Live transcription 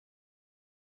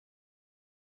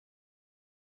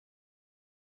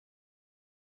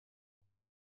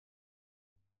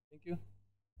Thank you.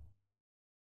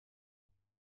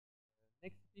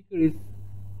 Next speaker is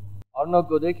Arno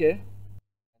Godeke.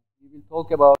 We will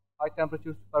talk about high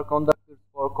temperature superconductors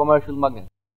for commercial magnets.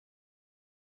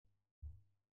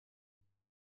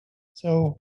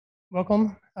 So,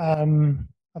 welcome.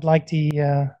 I'd like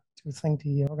to thank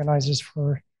the organizers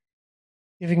for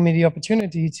giving me the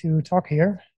opportunity to talk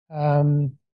here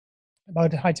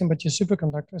about high temperature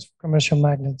superconductors for commercial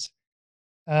magnets.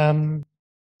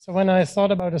 So when I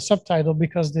thought about a subtitle,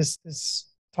 because this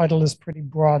title is pretty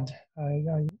broad,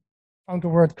 I found the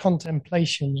word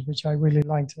contemplations, which I really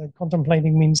liked.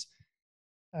 Contemplating means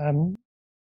you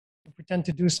pretend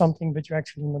to do something, but you're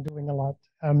actually not doing a lot.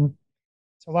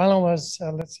 So while I was,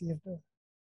 let's see if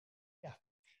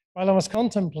while I was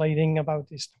contemplating about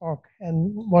this talk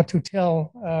and what to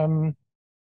tell,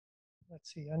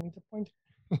 let's see, I need to point.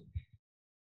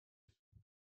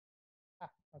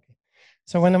 Okay.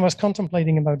 So when I was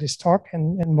contemplating about this talk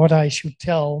and what I should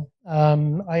tell,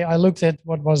 I looked at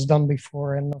what was done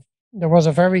before, and there was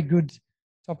a very good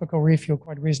topical review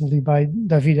quite recently by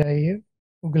Davide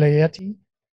Uglietti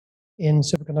in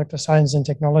Superconductor Science and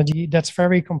Technology. That's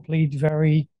very complete,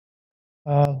 very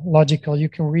logical. You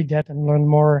can read that and learn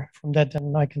more from that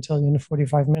than I can tell you in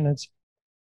 45 minutes.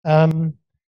 Then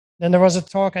there was a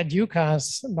talk at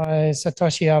UCAS by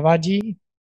Satoshi Awaji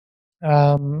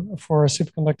for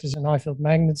superconductors and high-field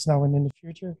magnets now and in the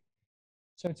future.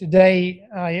 So today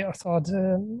I thought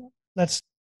let's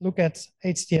look at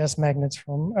HTS magnets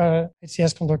from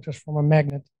HTS conductors from a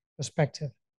magnet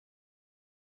perspective.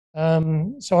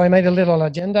 So I made a little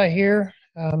agenda here.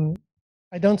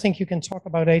 I don't think you can talk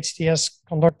about HTS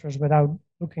conductors without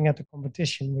looking at the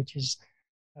competition, which is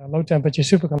low temperature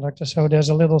superconductors. So there's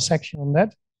a little section on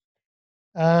that.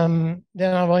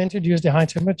 Then I will introduce the high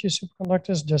temperature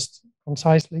superconductors just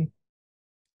concisely.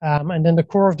 And then the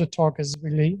core of the talk is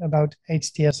really about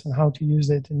HTS and how to use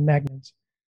it in magnets.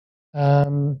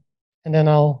 And then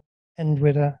I'll end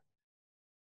with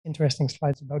interesting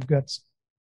slides about guts.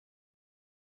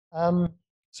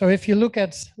 So if you look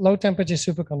at low temperature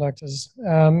superconductors,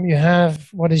 you have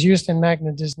what is used in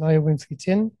magnets is niobium-3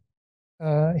 tin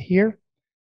here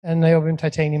and niobium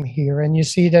titanium here. And you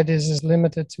see that this is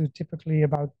limited to typically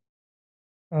about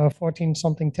 14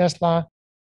 something Tesla,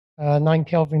 9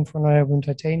 Kelvin for niobium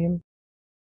titanium,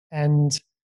 and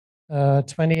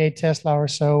 28 Tesla or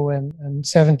so, and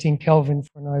 17 Kelvin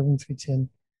for niobium-3 tin.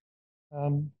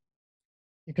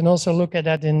 You can also look at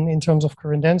that in terms of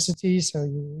current density. So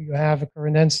you have a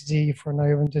current density for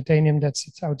niobium titanium that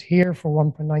sits out here for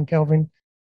 1.9 Kelvin,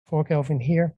 4 Kelvin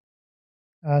here.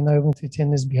 Niobium-3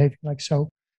 tin is behaving like so.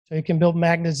 So you can build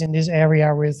magnets in this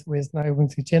area with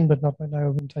niobium-3 tin, but not with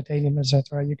niobium titanium,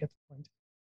 etc. You get the point.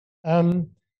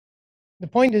 The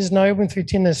point is niobium-3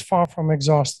 tin is far from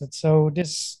exhausted. So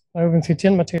this niobium-3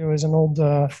 tin material is an old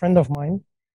friend of mine.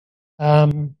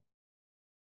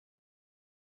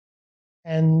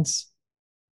 And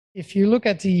if you look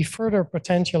at the further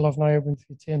potential of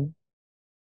niobium-3 tin,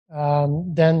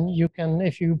 then you can,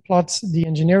 if you plot the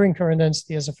engineering current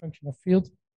density as a function of field,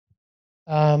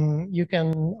 you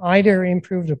can either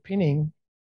improve the pinning,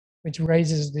 which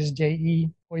raises this JE,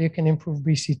 or you can improve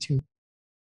BC2.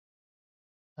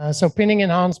 So pinning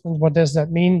enhancement, what does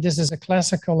that mean? This is a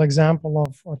classical example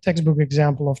of, or textbook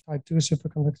example of type 2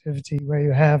 superconductivity, where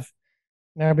you have,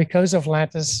 now because of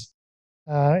lattice,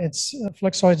 it's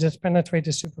fluxoids that penetrate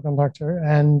the superconductor,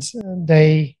 and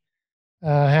they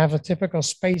have a typical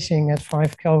spacing at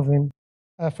 5 Kelvin,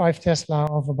 5 Tesla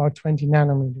of about 20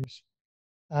 nanometers.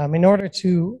 In order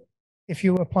to, if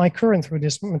you apply current through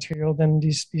this material, then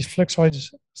these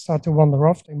fluxoids start to wander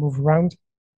off, they move around,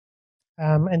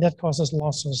 and that causes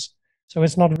losses. So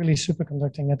it's not really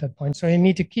superconducting at that point. So you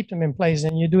need to keep them in place,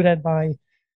 and you do that by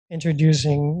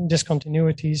introducing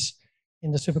discontinuities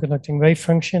in the superconducting wave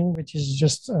function, which is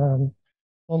just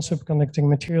non-superconducting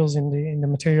materials in the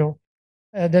material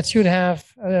that should have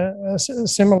a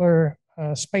similar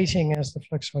spacing as the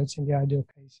fluxoids in the ideal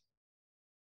case.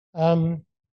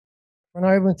 For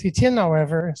niobium-3 tin,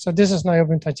 however, so this is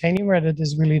niobium titanium, where that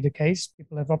is really the case.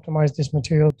 People have optimized this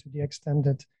material to the extent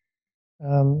that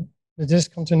the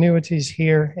discontinuities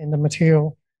here in the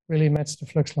material really match the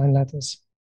flux line lattice.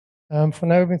 For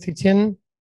niobium-3 tin,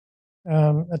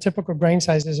 a typical grain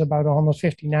size is about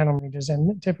 150 nanometers,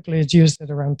 and typically it's used at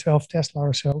around 12 Tesla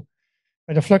or so,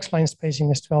 where the flux line spacing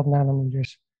is 12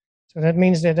 nanometers. So that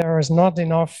means that there is not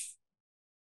enough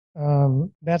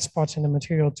bad spots in the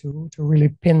material to really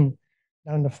pin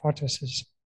down the vortices.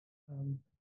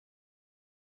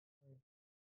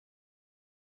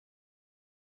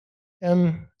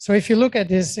 So if you look at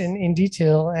this in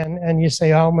detail and you say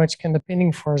how much can the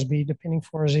pinning force be, the pinning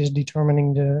force is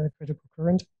determining the critical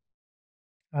current.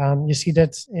 You see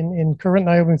that in current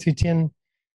niobium-3 tin,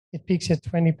 it peaks at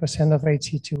 20% of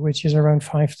HC2, which is around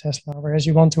 5 Tesla, whereas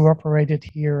you want to operate it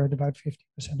here at about 50%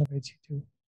 of HC2.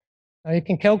 Now you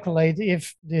can calculate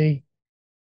if the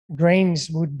grains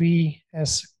would be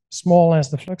as small as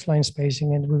the flux line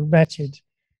spacing and we match it,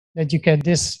 that you get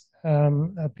this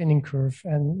pinning curve,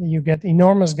 and you get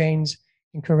enormous gains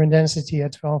in current density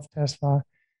at 12 Tesla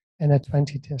and at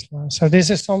 20 Tesla. So this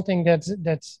is something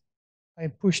that I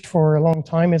pushed for a long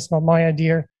time. It's not my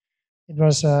idea. It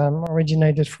was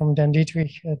originated from Dan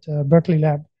Dietrich at Berkeley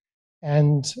Lab.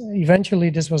 And eventually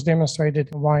this was demonstrated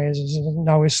in wires and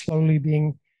now is slowly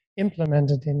being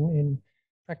implemented in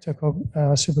practical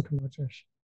superconductors.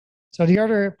 So the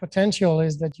other potential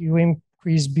is that you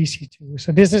increase BC2.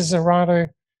 So this is a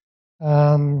rather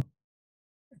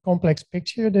complex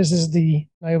picture. This is the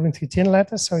niobium-3 tin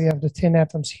lattice. So you have the tin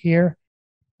atoms here.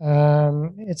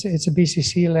 It's a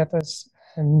BCC lattice,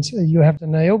 and you have the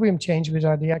niobium chains, which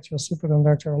are the actual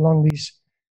superconductor along these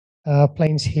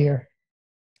planes here.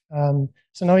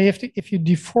 So now if you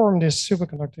deform this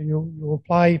superconductor, you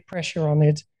apply pressure on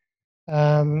it.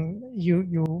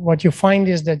 What you find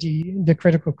is that the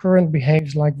critical current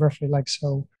behaves roughly like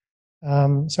so.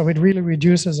 So it really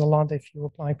reduces a lot if you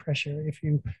apply pressure. If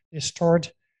you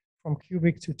distort from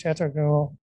cubic to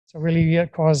tetragonal, so really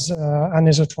cause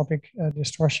anisotropic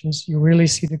distortions, you really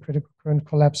see the critical current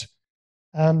collapse.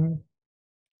 So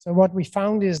what we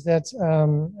found is that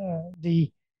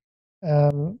the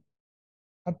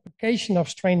application of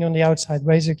strain on the outside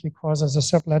basically causes a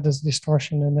sublattice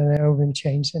distortion in the niobium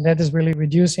chains, and that is really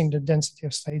reducing the density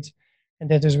of states, and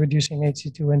that is reducing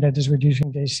HC2, and that is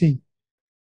reducing the AC.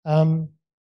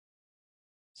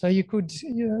 So you could,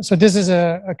 so this is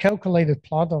a calculated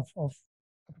plot of a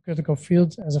critical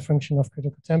field as a function of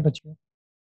critical temperature,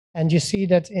 and you see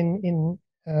that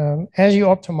as you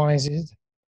optimize it,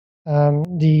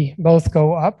 both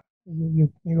go up. You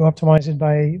optimize it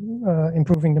by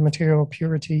improving the material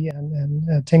purity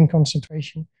and tin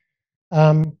concentration,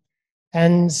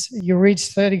 and you reach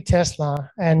 30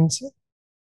 Tesla, and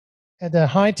at a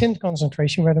high tin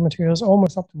concentration where the material is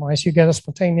almost optimized, you get a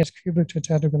spontaneous cubic to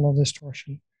tetragonal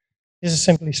distortion. This is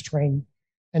simply strain,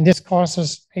 and this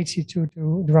causes HC2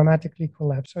 to dramatically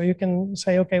collapse. So you can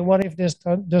say, okay, what if this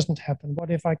doesn't happen? What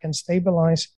if I can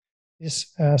stabilize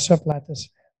this sublattice?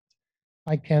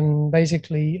 I can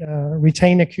basically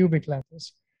retain a cubic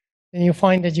lattice. Then you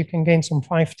find that you can gain some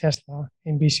 5 Tesla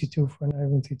in BC2 for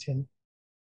niobium-3 tin.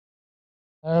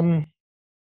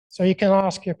 So you can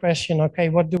ask your question, okay,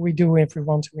 what do we do if we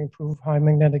want to improve high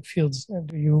magnetic fields?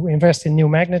 Do you invest in new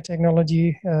magnet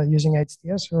technology using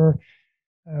HTS, or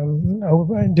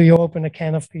do you open a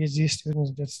can of PhD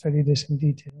students that study this in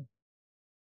detail?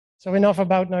 So enough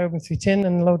about niobium-3 tin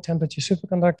and low temperature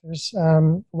superconductors.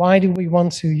 Why do we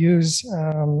want to use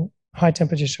high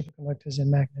temperature superconductors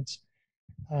in magnets?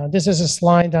 This is a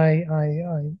slide I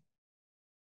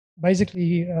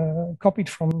basically copied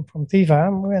from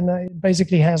Thiva, and it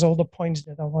basically has all the points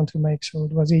that I want to make, so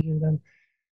it was easier than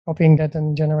copying that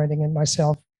and generating it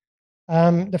myself.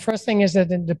 The first thing is that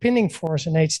the pinning force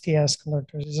in HTS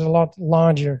conductors is a lot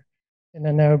larger than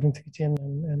a niobium-3 tin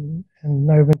and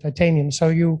niobium titanium. So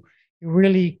you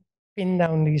really pin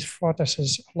down these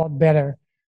vortices a lot better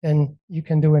than you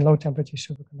can do in low temperature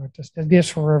superconductors. That gives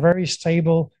for a very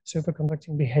stable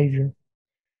superconducting behavior.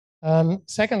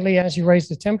 Secondly, as you raise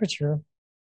the temperature,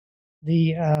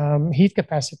 the heat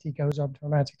capacity goes up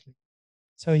dramatically.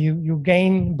 So you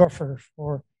gain buffer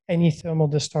for any thermal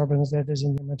disturbance that is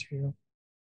in the material.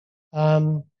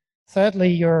 Thirdly,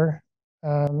 your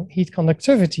heat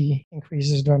conductivity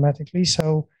increases dramatically.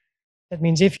 So that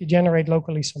means if you generate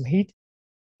locally some heat,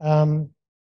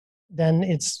 then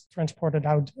it's transported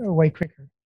out way quicker.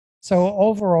 So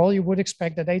overall, you would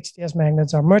expect that HTS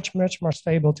magnets are much, much more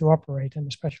stable to operate, and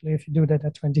especially if you do that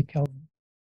at 20 Kelvin.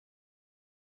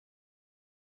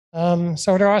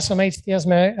 So there are some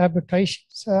HTS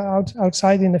applications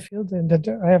outside in the field and that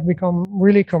have become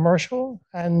really commercial,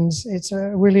 and it's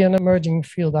really an emerging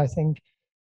field, I think.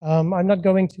 I'm not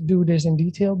going to do this in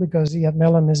detail because Iad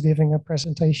Mellem is giving a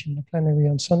presentation, a plenary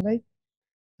on Sunday,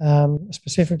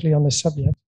 specifically on this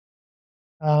subject.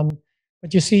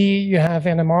 But you see, you have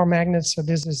NMR magnets. So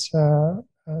this is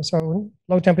so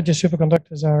low temperature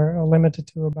superconductors are limited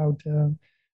to about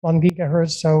 1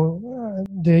 gigahertz. So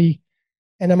the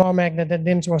NMR magnet that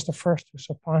DIMS was the first to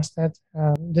surpass that.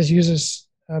 This uses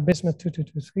bismuth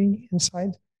 2223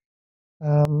 inside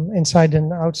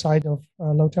and outside of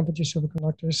low temperature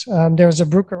superconductors. There's a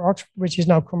Bruker Oxford, which is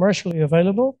now commercially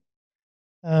available.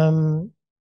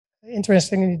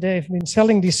 Interestingly, they've been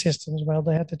selling these systems. Well,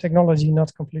 they had the technology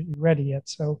not completely ready yet.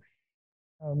 So,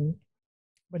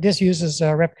 but this uses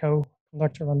a Repco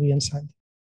conductor on the inside.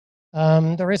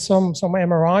 There is some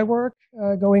MRI work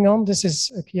going on. This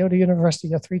is a Kyoto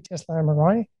University, a 3 Tesla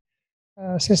MRI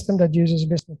system that uses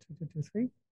bismuth 2223.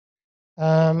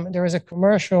 There is a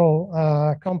commercial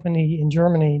company in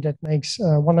Germany that makes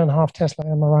 1.5 Tesla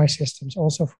MRI systems,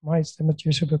 also for high temperature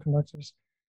superconductors.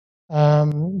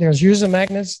 There's user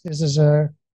magnets. This is a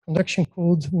conduction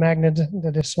cooled magnet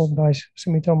that is sold by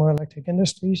Sumitomo Electric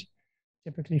Industries,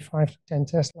 typically 5 to 10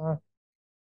 Tesla.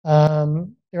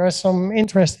 There are some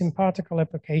interesting particle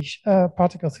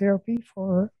therapy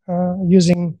for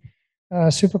using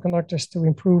superconductors to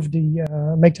improve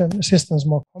make the systems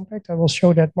more compact. I will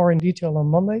show that more in detail on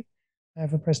Monday. I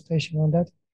have a presentation on that.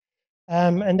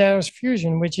 And there's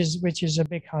fusion, which is a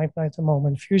big hype at the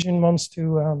moment. Fusion wants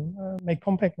to make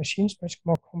compact machines, much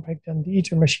more compact than the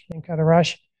ITER machine in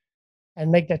Cadarache,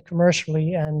 and make that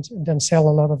commercially and then sell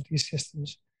a lot of these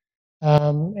systems.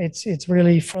 It's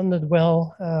really funded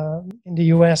well. In the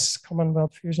US,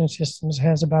 Commonwealth Fusion Systems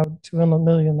has about 200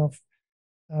 million of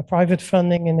private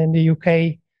funding, and in the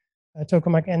UK,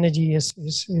 Tokamak Energy is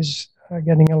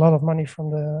getting a lot of money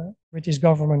from the British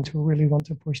government who really want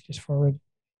to push this forward.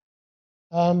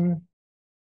 So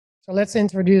let's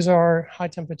introduce our high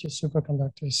temperature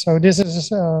superconductors. So this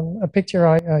is a picture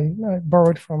I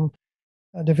borrowed from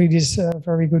David's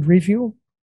very good review.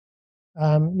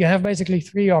 You have basically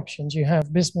 3 options. You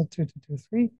have bismuth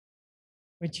 2223,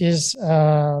 which is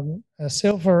a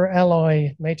silver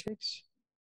alloy matrix,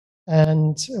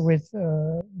 and with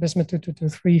bismuth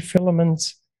 2223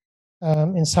 filaments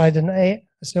inside a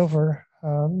silver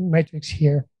matrix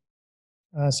here.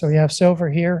 So you have silver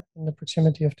here in the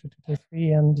proximity of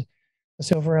 2223 and a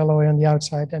silver alloy on the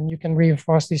outside, and you can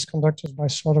reinforce these conductors by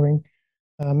soldering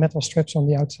metal strips on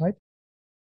the outside.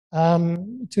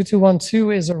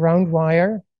 2212 is a round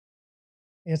wire.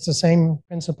 It's the same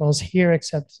principles here,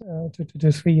 except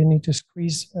 2223 you need to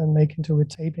squeeze and make into a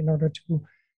tape in order to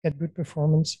get good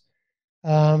performance.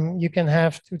 You can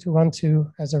have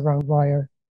 2212 as a round wire.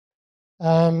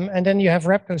 And then you have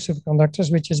Repco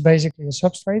superconductors, which is basically a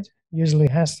substrate, usually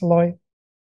hastelloy.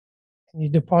 And you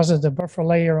deposit a buffer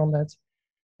layer on that,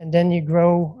 and then you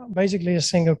grow basically a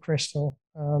single crystal.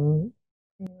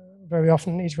 Very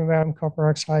often yttrium copper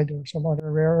oxide or some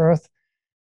other rare earth.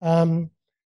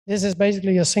 This is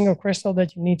basically a single crystal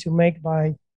that you need to make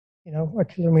by, a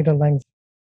kilometer length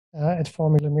at 4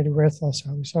 millimeter width or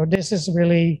so. So this is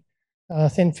really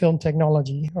thin film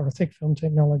technology or thick film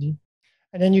technology.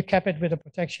 And then you cap it with a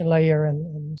protection layer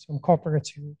and some copper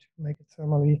to make it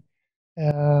thermally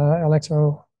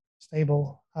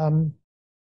electrostable.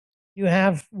 You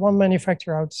have one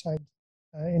manufacturer outside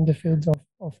in the field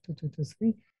of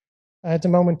 2223. At the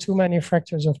moment, 2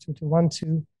 manufacturers of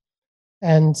 2212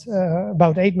 and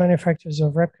about 8 manufacturers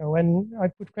of Repco. And I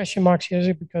put question marks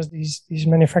here because these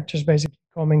manufacturers basically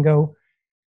come and go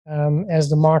as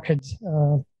the market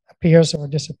appears or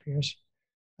disappears.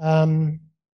 So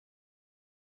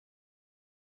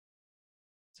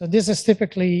this is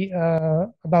typically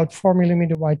about 4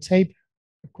 millimeter wide tape,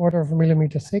 1/4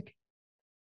 millimeter thick.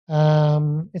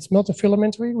 It's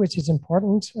multifilamentary, which is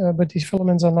important, but these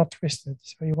filaments are not twisted.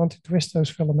 So you want to twist those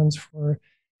filaments for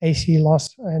AC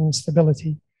loss and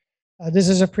stability. This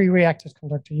is a pre-reacted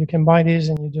conductor. You can buy this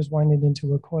and you just wind it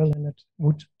into a coil and it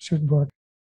should work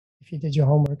if you did your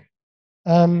homework.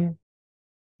 You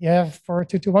have for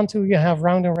 2212, you have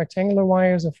round and rectangular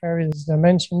wires of various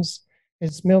dimensions.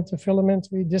 It's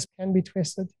multifilamentary. This can be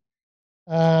twisted.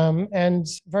 And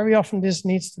very often this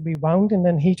needs to be wound and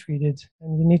then heat treated.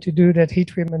 And you need to do that heat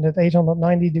treatment at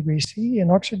 890 degrees C in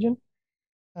oxygen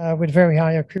with very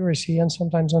high accuracy and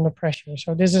sometimes under pressure.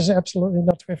 So this is absolutely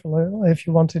not trivial if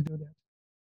you want to do that.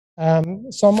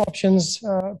 Some options,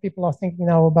 people are thinking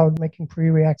now about making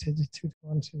pre-reacted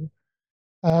 2212.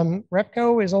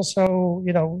 Repco is also,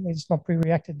 it's not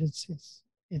pre-reacted.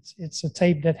 It's a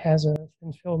tape that has a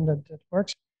thin film that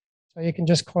works. So you can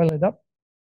just coil it up.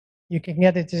 You can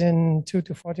get it in 2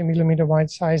 to 40 millimeter wide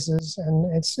sizes, and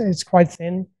it's quite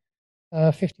thin,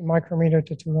 50 micrometer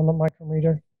to 200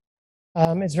 micrometer.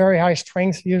 It's very high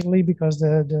strength usually because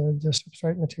the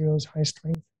substrate material is high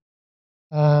strength.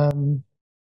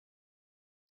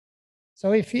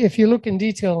 So if you look in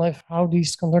detail at how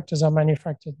these conductors are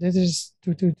manufactured, this is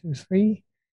 2223,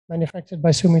 manufactured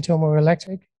by Sumitomo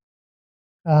Electric.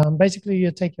 Basically,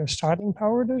 you take your starting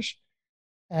powders,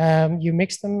 you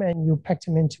mix them and you pack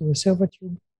them into a silver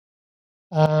tube.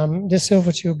 This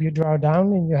silver tube you draw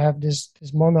down and you have this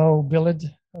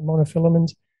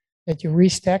monofilament that you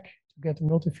restack to get a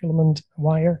multi-filament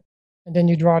wire. And then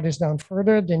you draw this down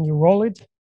further, then you roll it,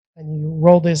 and you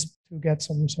roll this to get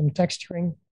some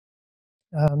texturing.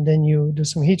 Then you do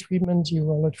some heat treatment, you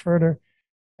roll it further,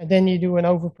 and then you do an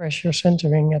overpressure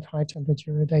sintering at high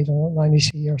temperature, at 890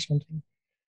 C or something.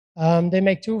 They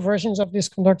make two versions of this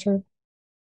conductor.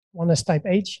 One is type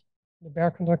H, the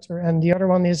bare conductor, and the other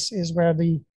one is where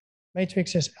the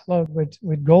matrix is alloyed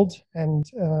with gold, and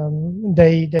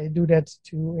they do that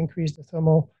to increase the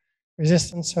thermal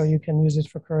resistance, so you can use it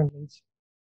for current leads.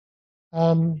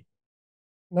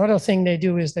 Another thing they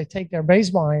do is they take their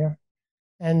base wire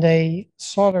and they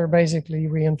solder basically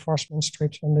reinforcement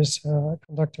strips on this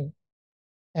conductor.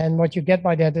 And what you get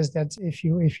by that is that if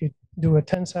you do a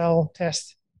tensile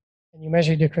test and you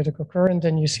measure the critical current,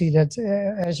 and you see that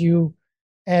as you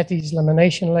add these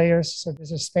lamination layers, so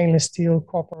this is stainless steel,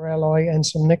 copper alloy, and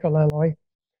some nickel alloy,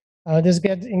 this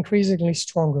gets increasingly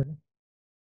stronger.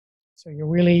 So you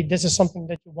really, this is something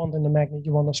that you want in the magnet.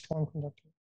 You want a strong conductor.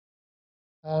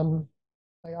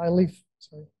 I leave,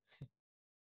 sorry.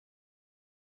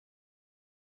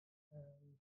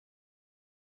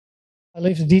 I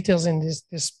leave the details in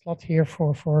this plot here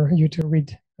for you to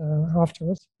read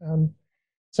afterwards.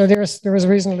 So there was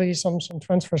recently some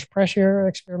transverse pressure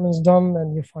experiments done,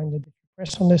 and you find that if you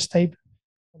press on this tape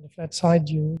on the flat side,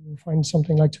 you find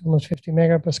something like 250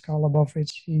 megapascal, above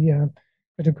which the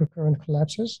critical current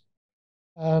collapses.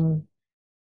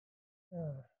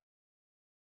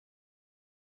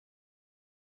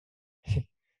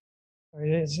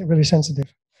 It's really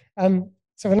sensitive.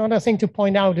 So another thing to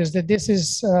point out is that this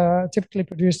is typically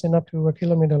produced in up to 1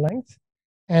 kilometer length,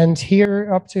 and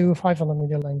here up to 500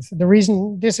 meter length. The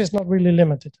reason this is not really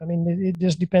limited, I mean, it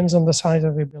just depends on the size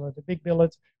of your billet. A big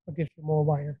billet will give you more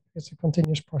wire. It's a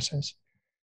continuous process.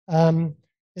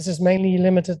 This is mainly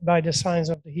limited by the size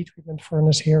of the heat treatment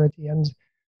furnace here at the end.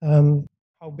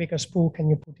 How big a spool can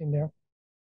you put in there?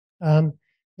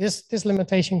 This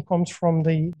limitation comes from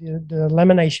the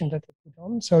lamination that they put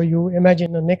on. So you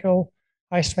imagine a nickel,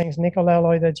 high strength nickel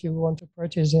alloy that you want to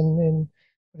purchase in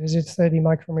what is it, 30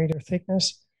 micrometer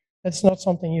thickness. That's not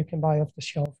something you can buy off the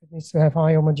shelf. It needs to have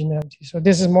high homogeneity. So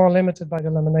this is more limited by the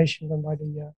lamination than by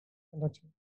the conductor.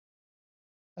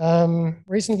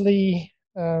 Recently,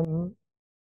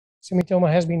 Sumitomo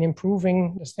has been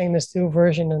improving the stainless steel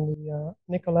version and the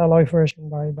nickel alloy version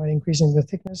by increasing the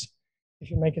thickness. If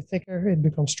you make it thicker, it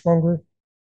becomes stronger.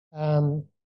 You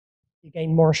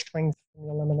gain more strength from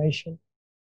the lamination,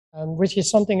 which is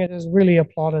something that is really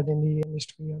applauded in the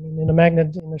industry. I mean, in the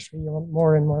magnet industry, you want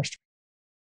more and more strength.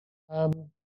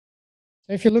 So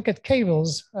if you look at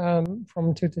cables from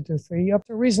 2223, up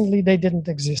to recently, they didn't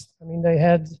exist. I mean, they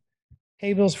had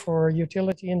cables for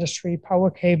utility industry, power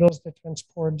cables that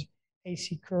transport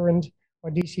AC current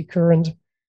or DC current.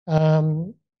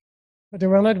 But they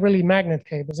were not really magnet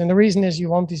cables. And the reason is you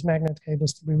want these magnet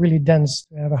cables to be really dense,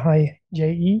 to have a high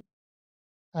JE.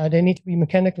 They need to be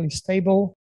mechanically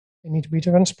stable. They need to be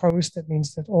transposed. That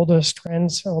means that all the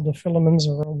strands, all the filaments,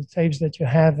 or all the tapes that you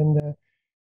have in the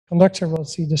conductor will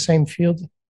see the same field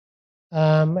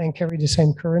and carry the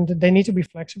same current. They need to be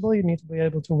flexible. You need to be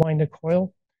able to wind a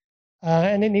coil.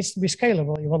 And it needs to be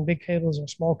scalable. You want big cables or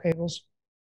small cables.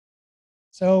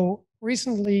 So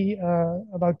recently,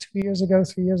 about 3 years ago,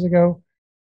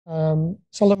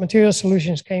 Solid Material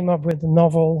Solutions came up with a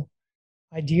novel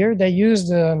idea. They used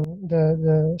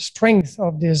the strength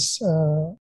of this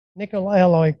nickel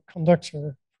alloy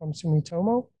conductor from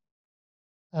Sumitomo,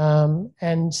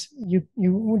 and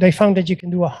they found that you can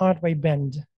do a hard way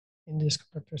bend in this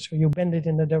conductor. So you bend it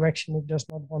in the direction it does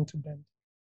not want to bend.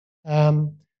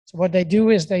 So what they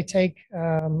do is they take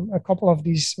a couple of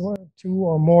these, 2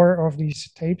 or more of these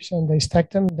tapes, and they stack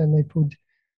them. Then they put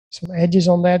some edges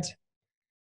on that.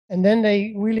 And then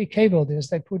they really cable this.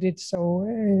 They put it so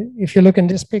if you look in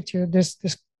this picture, this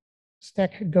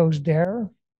stack goes there.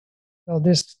 Well,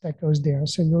 this stack goes there.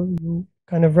 So you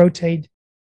kind of rotate.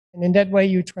 And in that way,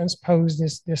 you transpose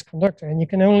this conductor. And you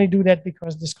can only do that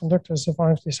because this conductor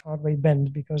survives this hard way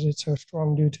bend, because it's so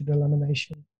strong due to the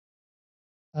lamination.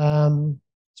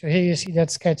 So here you see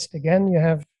that sketched again. You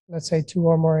have, let's say, 2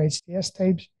 or more HTS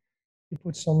tapes. You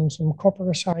put some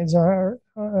copper sides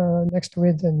next to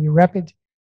it, and you wrap it.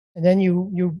 And then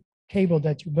you cable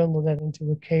that, you bundle that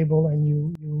into a cable, and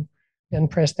you then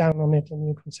press down on it and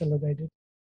you consolidate it.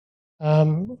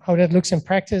 How that looks in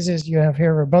practice is you have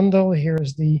here a bundle. Here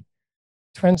is the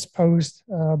transposed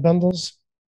bundles.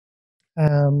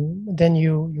 Then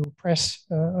you press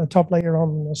a top layer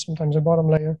on, sometimes a bottom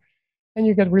layer, and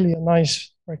you get really a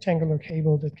nice rectangular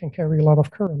cable that can carry a lot of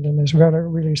current and is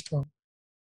really strong.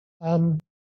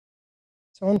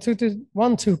 So So on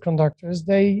 221 conductors,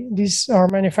 these are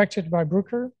manufactured by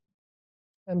Bruker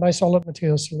and by Solid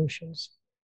Material Solutions.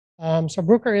 So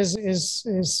Bruker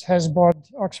has bought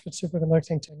Oxford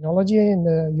Superconducting Technology in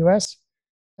the US,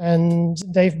 and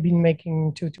they've been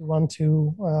making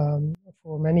 2212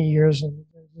 for many years, and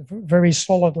very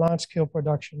solid large-scale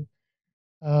production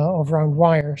of round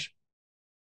wires.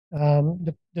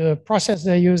 The process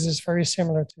they use is very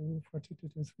similar to for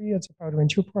 2223. It's a powder and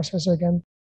tube process again.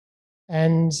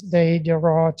 And they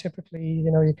draw typically,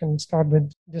 you can start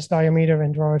with this diameter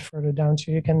and draw it further down.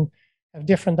 So you can have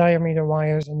different diameter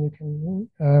wires, and you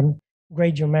can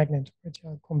grade your magnet, which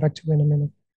I'll come back to in a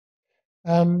minute.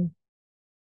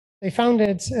 They found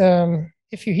that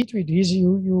if you heat treat these,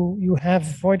 you have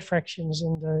void fractions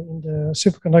in the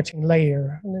superconducting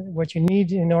layer, what you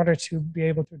need in order to be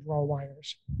able to draw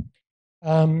wires.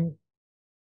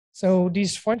 So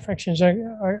these void fractions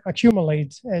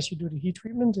accumulate as you do the heat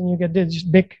treatment, and you get these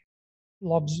big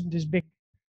blobs, these big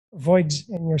voids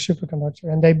in your superconductor,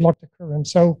 and they block the current.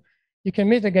 So you can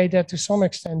mitigate that to some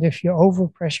extent if you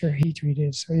overpressure heat treat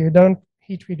it. So you don't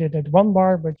heat treat it at 1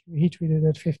 bar, but you heat treat it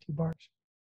at 50 bars.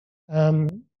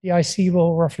 The IC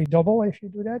will roughly double if you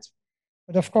do that.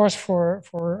 But of course, for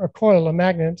a coil, a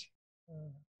magnet,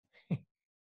 do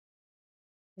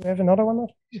we have another one?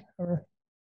 Or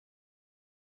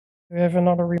do we have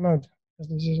another remote?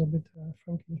 Because this is a bit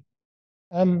funky.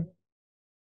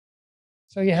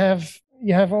 So you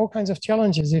have all kinds of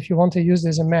challenges if you want to use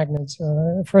this in magnets.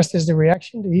 First is the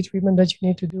reaction, the heat treatment that you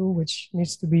need to do, which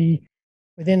needs to be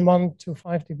within 1 to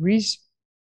 5 degrees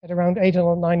at around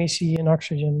 890 C in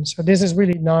oxygen. So this is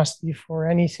really nasty for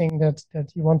anything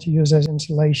that you want to use as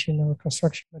insulation or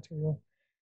construction material.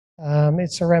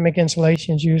 It's ceramic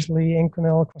insulations, usually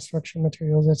Inconel construction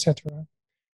materials, etc.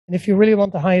 And if you really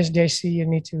want the highest JC, you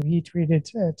need to heat treat it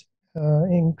at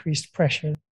increased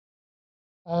pressure.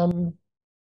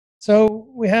 So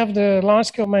we have the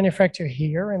large-scale manufacturer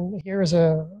here, and here is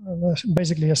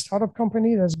basically a startup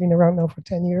company that's been around now for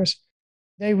 10 years.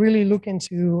 They really look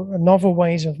into novel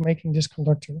ways of making this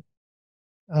conductor.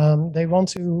 They want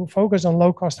to focus on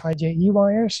low-cost high JE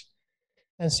wires,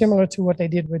 and similar to what they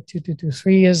did with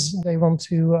 2223 is they want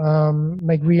to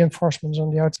make reinforcements on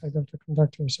the outside of the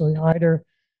conductor. So you either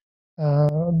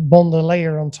bond a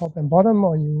layer on top and bottom,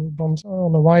 or you bond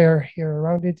on a wire here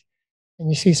around it, and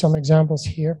you see some examples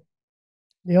here.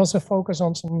 They also focus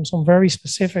on some very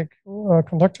specific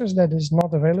conductors that is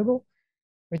not available,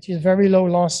 which is very low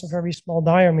loss, very small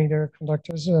diameter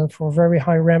conductors for very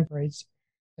high ramp rates,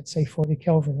 let's say 40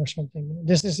 Kelvin or something.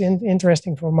 This is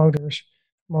interesting for motors,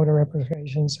 motor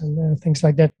applications, and things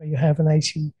like that, where you have an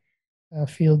AC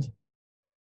field.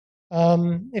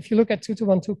 If you look at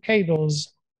 2212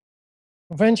 cables,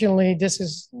 conventionally, this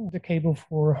is the cable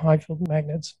for high field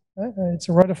magnets. It's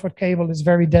a Rutherford cable. It's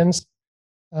very dense.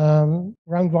 Round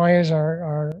wires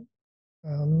are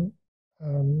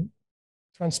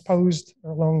transposed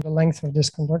along the length of this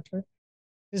conductor.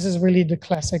 This is really the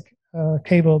classic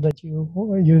cable that you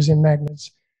use in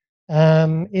magnets.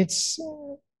 It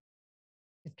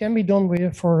can be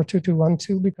done for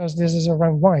 2212 because this is a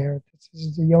round wire. This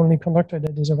is the only conductor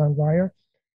that is a round wire.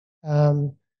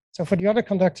 So for the other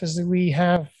conductors, we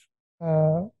have,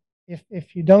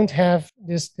 if you don't have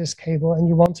this cable and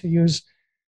you want to use,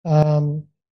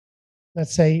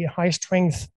 let's say, high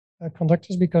strength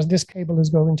conductors, because this cable is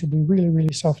going to be really,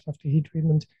 really soft after heat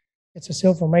treatment. It's a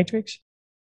silver matrix.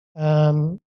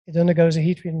 It undergoes a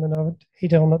heat treatment of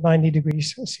 890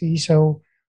 degrees C. So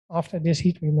after this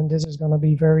heat treatment, this is going to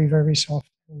be very, very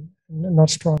soft and not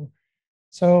strong.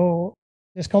 So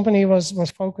this company was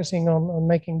focusing on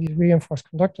making these reinforced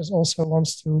conductors, also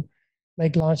wants to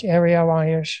make large area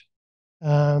wires,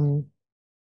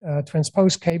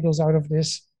 transpose cables out of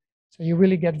this. So you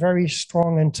really get very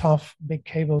strong and tough big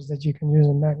cables that you can use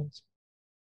in magnets.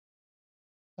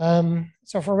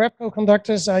 So for Repco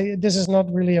conductors, this is not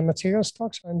really a material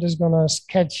stock, so I'm just going to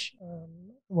sketch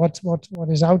what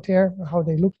is out there, how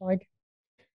they look like.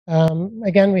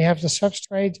 Again, we have the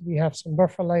substrate, we have some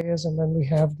buffer layers, and then we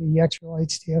have the actual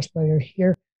HTS layer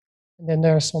here. And then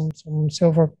there's some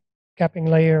silver capping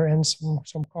layer and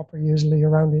some copper usually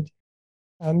around it.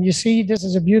 You see, this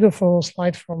is a beautiful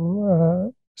slide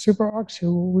from SuperOx,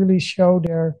 who really show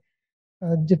their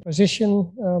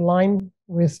deposition line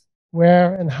with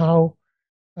where and how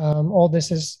all this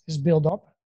is built up.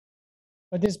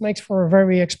 But this makes for a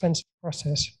very expensive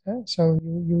process. So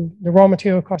the raw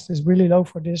material cost is really low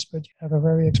for this, but you have a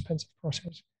very expensive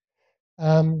process.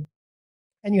 And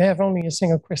you have only a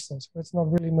single crystal, so it's not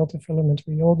really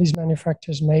multifilamentary. All these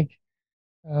manufacturers make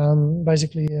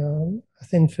basically a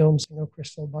thin film single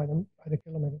crystal by the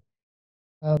kilometer.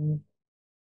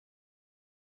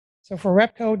 So for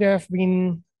Repco, there's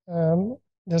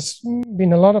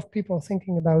been a lot of people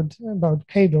thinking about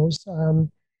cables.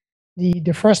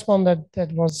 The first one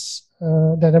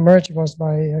that emerged was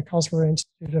by Karlsruhe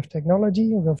Institute of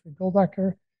Technology, Wilfried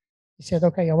Goldacker. He said,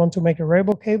 okay, I want to make a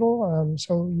railroad cable.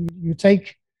 So you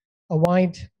take a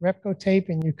wide Repco tape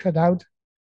and you cut out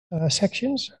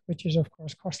sections, which is of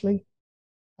course costly.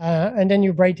 And then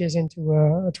you braid this into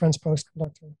a transposed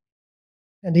conductor.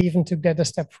 And they even took that a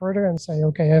step further and say,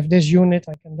 okay, I have this unit,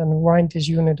 I can then wind this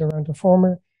unit around the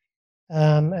former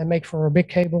and make for a big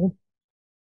cable.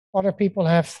 Other people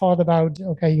have thought about,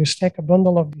 okay, you stack a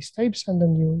bundle of these tapes and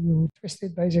then you twist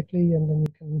it basically, and then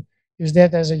you can use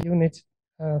that as a unit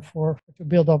to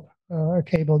build up a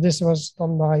cable. This was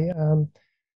done by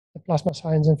the Plasma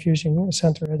Science and Fusion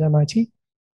Center at MIT,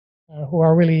 who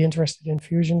are really interested in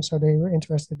fusion, so they were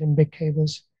interested in big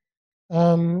cables.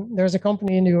 There's a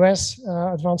company in the US,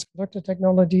 Advanced Conductor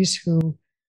Technologies, who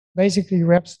basically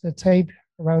wraps the tape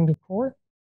around the core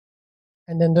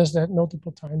and then does that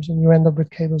multiple times, and you end up with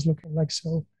cables looking like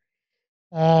so.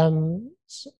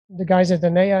 So the guys at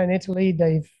Enea in Italy,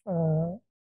 they've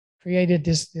created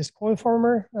this coil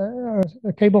former,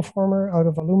 a cable former out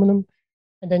of aluminum,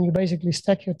 and then you basically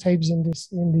stack your tapes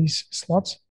in these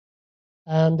slots.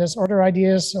 And there's other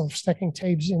ideas of stacking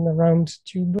tapes in a round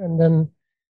tube and then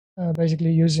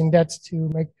basically using that to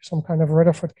make some kind of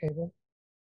Rutherford cable.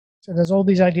 So there's all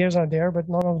these ideas out there, but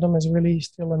none of them is really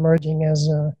still emerging as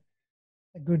a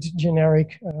good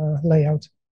generic layout.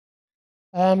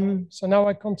 So now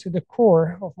I come to the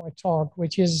core of my talk,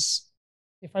 which is,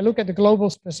 if I look at the global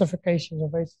specifications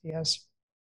of HTS,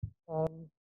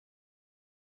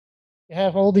 you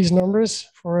have all these numbers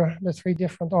for the three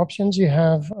different options. You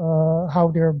have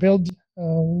how they're built,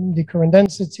 the current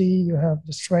density, you have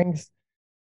the strength,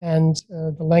 and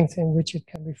the length in which it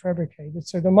can be fabricated.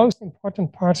 So the most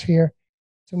important parts here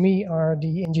to me are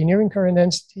the engineering current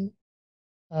density,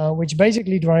 which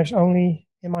basically drives only,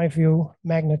 in my view,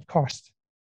 magnet cost.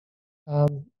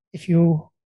 If you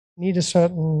need a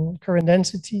certain current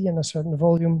density and a certain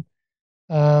volume,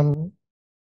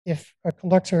 if a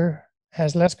conductor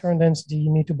has less current density, you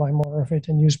need to buy more of it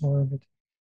and use more of it.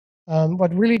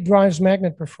 What really drives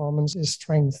magnet performance is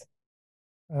strength.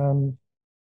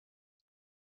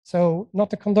 So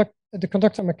not the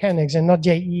conductor mechanics and not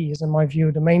JE is, in my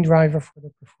view, the main driver for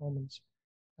the performance.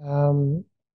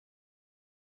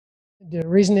 The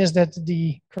reason is that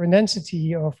the current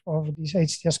density of these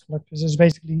HTS conductors is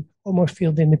basically almost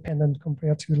field independent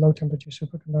compared to low temperature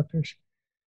superconductors.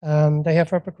 They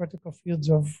have upper critical fields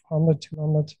of 100,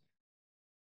 200,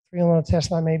 300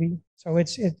 Tesla maybe. So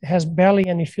it has barely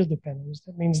any field dependence.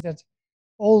 That means that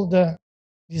all the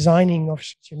designing of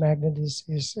such a magnet is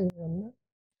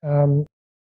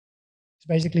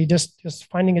basically just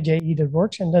finding a JE that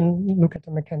works and then look at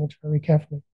the mechanics very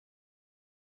carefully.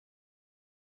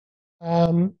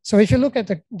 So if you look at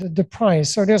the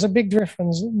price, so there's a big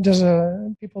difference. There's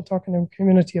people talking in the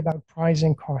community about price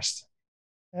and cost.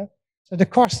 Yeah? So the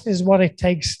cost is what it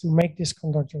takes to make this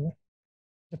conductor.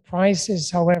 The price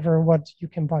is, however, what you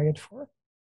can buy it for.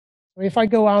 So if I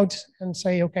go out and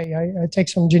say, okay, I take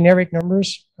some generic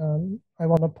numbers, I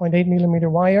want a 0.8 millimeter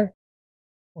wire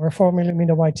or a 4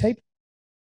 millimeter wide tape.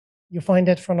 You find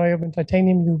that for niobium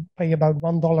titanium, you pay about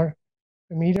 $1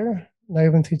 per meter.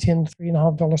 Niobium tin,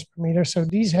 $3.50 per meter. So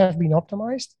these have been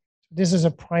optimized. This is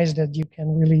a price that you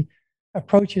can really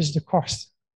approaches the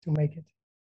cost to make it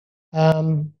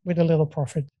with a little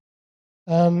profit.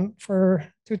 For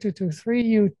 2223,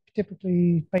 you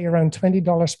typically pay around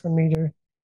 $20 per meter.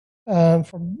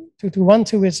 For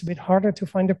 2212, it's a bit harder to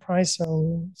find a price.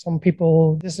 So some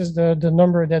people, this is the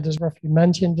number that is roughly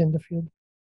mentioned in the field,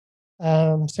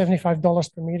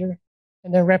 $75 per meter.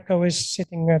 And then Repco is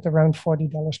sitting at around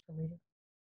 $40 per meter.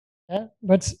 Yeah,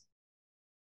 but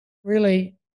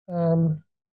really,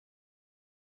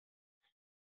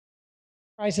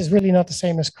 price is really not the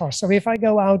same as cost. So if I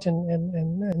go out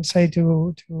and say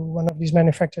to one of these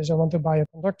manufacturers, I want to buy a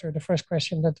conductor, the first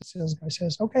question that the sales guy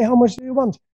says, okay, how much do you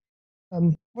want?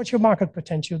 What's your market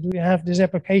potential? Do you have this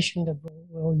application that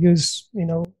will use,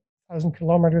 1,000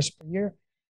 kilometers per year?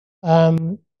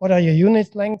 What are your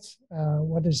unit lengths?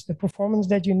 What is the performance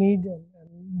that you need? And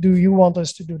do you want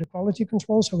us to do the quality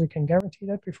control so we can guarantee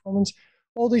that performance?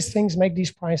 All these things make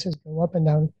these prices go up and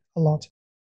down a lot.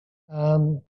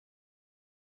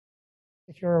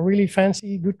 If you're a really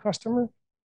fancy, good customer,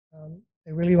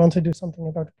 they really want to do something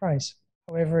about the price.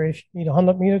 However, if you need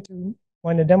 100 meter to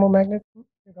wind a demo magnet,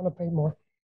 you're going to pay more.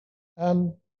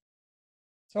 So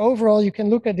overall, you can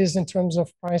look at this in terms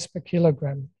of price per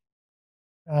kilogram.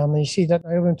 You see that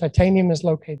niobium titanium is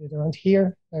located around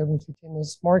here. Niobium tin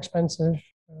is more expensive,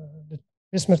 the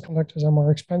bismuth conductors are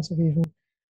more expensive even,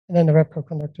 and then the Repco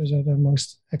conductors are the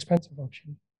most expensive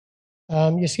option.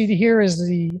 You see here is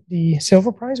the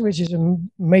silver price, which is a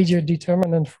major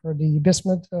determinant for the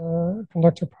bismuth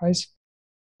conductor price.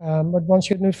 But one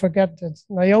should not forget that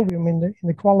niobium in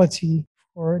the quality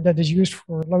that is used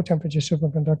for low temperature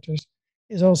superconductors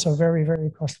is also very, very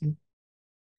costly.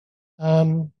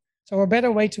 So a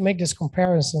better way to make this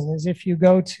comparison is if you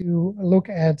go to look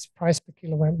at price per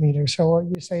kilowatt meter. So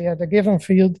you say at a given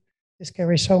field, this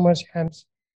carries so much amps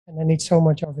and I need so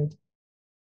much of it.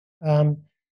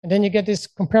 And then you get this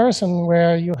comparison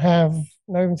where you have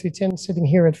niobium-310 sitting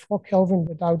here at 4 Kelvin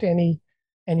without any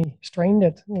strain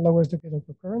that lowers the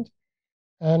critical current.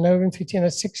 Niobium-310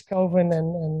 at 6 Kelvin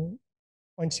and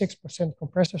 0.6%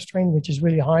 compressor strain, which is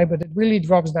really high, but it really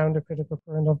drops down the critical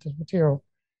current of this material.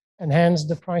 And hence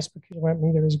the price per kilowatt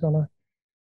meter is gonna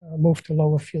move to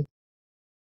lower field.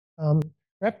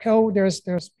 Repco,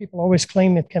 there's people always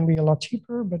claim it can be a lot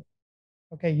cheaper, but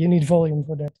okay, you need volume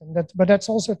for that. But that's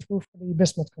also true for the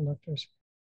bismuth conductors.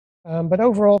 But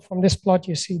overall, from this plot,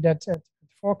 you see that at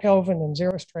 4 Kelvin and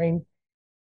 0 strain,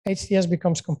 HTS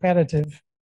becomes competitive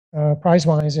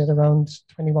price-wise at around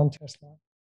 21 Tesla.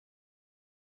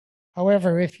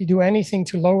 However, if you do anything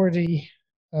to lower the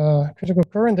critical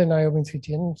current in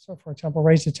niobium-310, so for example,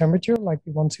 raise the temperature, like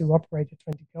we want to operate at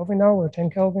 20 Kelvin now or 10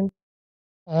 Kelvin,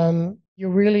 you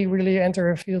really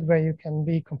enter a field where you can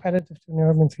be competitive to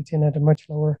niobium-310 at a much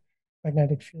lower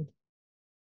magnetic field.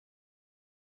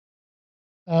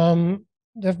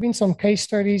 There have been some case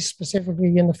studies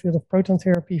specifically in the field of proton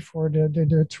therapy for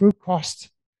the true cost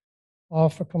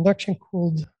of a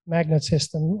conduction-cooled magnet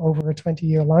system over a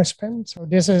 20-year lifespan. So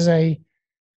this is a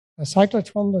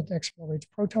cyclotron that accelerates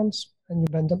protons, and you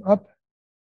bend them up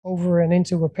over and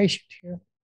into a patient here.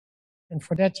 And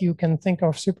for that, you can think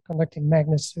of superconducting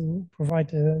magnets to provide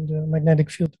the magnetic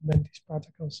field to bend these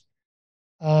particles.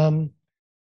 In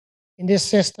this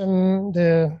system,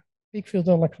 the peak field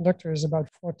on a conductor is about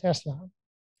 4 Tesla.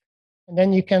 And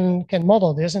then you can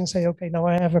model this and say, okay, now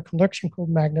I have a conduction-cooled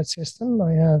magnet system.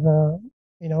 I have a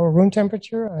room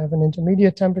temperature. I have an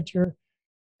intermediate temperature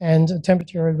and a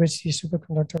temperature at which the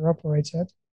superconductor operates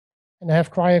at. And I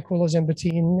have cryocoolers in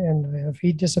between, and I have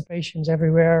heat dissipations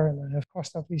everywhere, and I have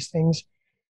cost of these things.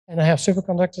 And I have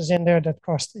superconductors in there that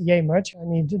cost yay much. I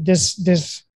need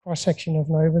this cross-section of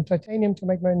niobium titanium to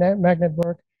make my magnet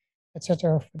work,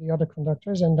 etc. for the other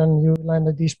conductors, and then you land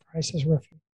at these prices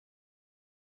roughly.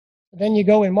 Then you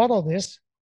go and model this,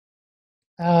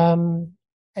 and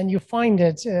you find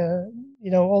that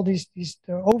all these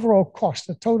the overall cost,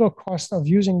 the total cost of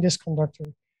using this conductor,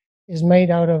 is made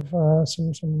out of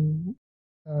some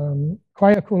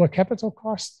cryocooler capital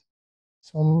cost,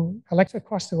 some electric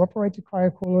cost to operate the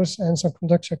cryocoolers, and some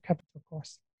conductor capital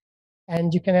cost.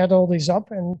 And you can add all these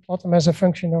up and plot them as a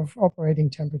function of operating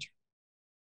temperature.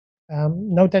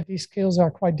 Note that these scales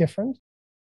are quite different.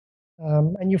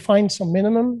 And you find some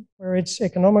minimum where it's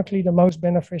economically the most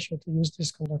beneficial to use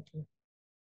this conductor.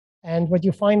 And what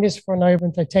you find is for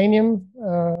niobium titanium,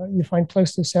 you find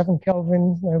close to 7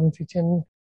 Kelvin, niobium-310,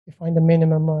 you find a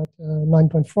minimum at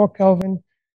 9.4 Kelvin,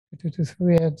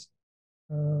 223 at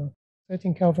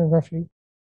 13 Kelvin roughly.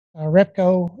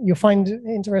 Repco, you find,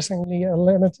 interestingly,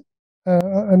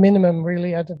 a minimum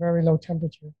really at a very low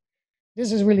temperature.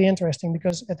 This is really interesting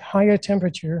because at higher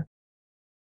temperature,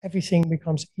 everything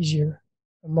becomes easier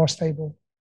and more stable.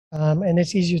 And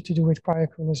it's easier to do with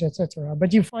cryocoolers, etc.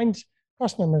 But you find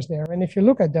cost numbers there. And if you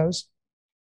look at those,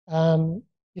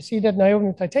 you see that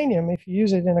niobium titanium, if you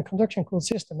use it in a conduction-cooled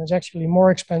system, is actually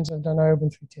more expensive than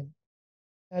niobium-310.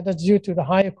 That's due to the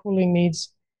higher cooling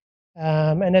needs.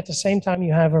 And at the same time,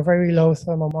 you have a very low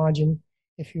thermal margin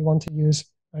if you want to use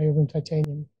niobium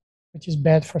titanium, which is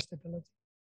bad for stability.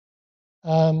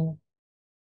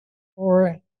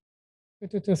 For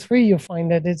 223, you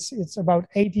find that it's about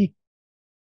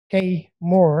 80K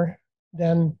more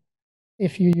than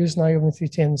if you use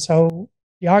niobium-310. So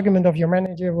the argument of your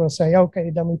manager will say, okay,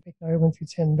 then we pick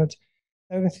niobium-310, but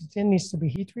niobium-310 needs to be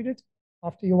heat treated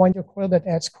after you wind your coil. That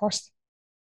adds cost.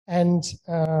 And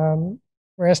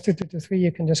whereas 223,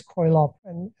 you can just coil up.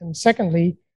 And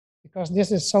secondly, because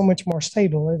this is so much more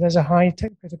stable, it has a high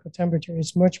critical temperature,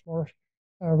 it's much more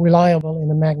reliable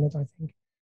in a magnet, I think.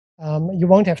 You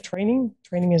won't have training.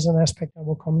 Training is an aspect I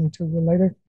will come to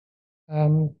later.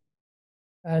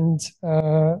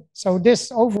 So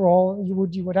this overall,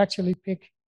 you would actually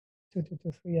pick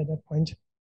 223 at that point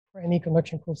for any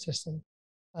conduction cooled system.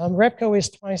 Repco is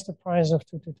twice the price of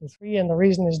 223, and the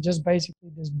reason is just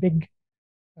basically this big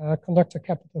conductor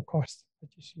capital cost that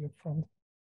you see up front.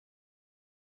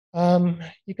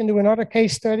 You can do another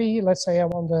case study. Let's say I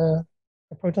want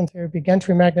the proton therapy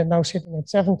gantry magnet now sitting at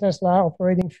 7 Tesla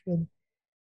operating field.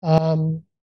 And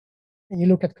you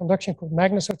look at conduction cooled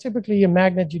magnets. So typically a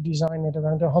magnet you design at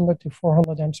around 100 to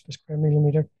 400 amps per square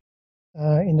millimeter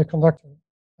in the conductor.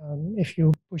 If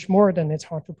you push more, then it's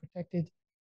hard to protect it.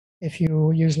 If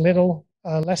you use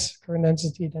less current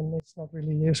density, then it's not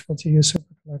really useful to use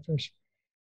superconductors.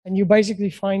 And you basically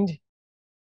find,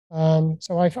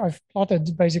 so I've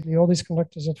plotted basically all these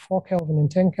conductors at 4 Kelvin and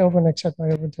 10 Kelvin, except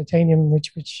niobium titanium,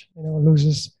 which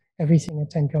loses everything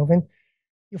at 10 Kelvin.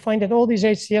 You find that all these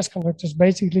HTS conductors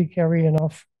basically carry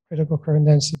enough critical current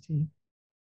density.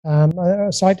 A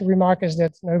side remark is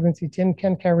that niobium tin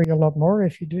can carry a lot more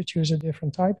if you do choose a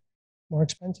different type, more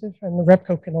expensive, and the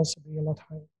Repco can also be a lot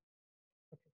higher.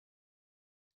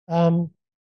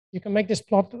 You can make this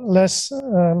plot less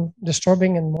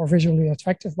disturbing and more visually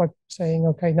attractive by saying,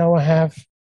 okay, now I have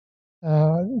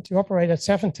to operate at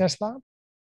 7 Tesla.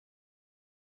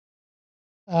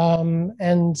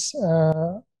 And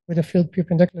with a field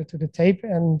perpendicular to the tape.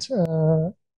 And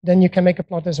then you can make a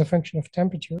plot as a function of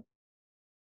temperature.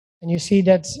 And you see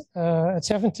that at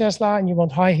 7 Tesla, and you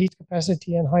want high heat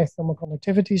capacity and high thermal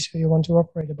conductivity, so you want to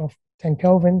operate above 10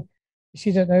 Kelvin. You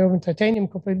see that niobium titanium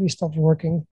completely stops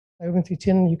working. Niobium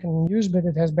tin you can use, but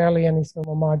it has barely any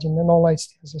thermal margin, and all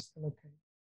HTS is still okay.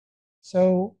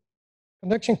 So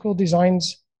conduction cooled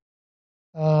designs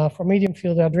for medium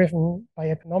field are driven by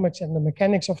economics and the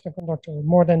mechanics of the conductor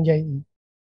more than JE.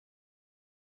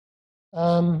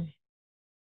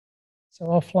 So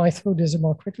I'll fly through this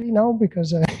more quickly now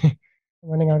because I'm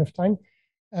running out of time.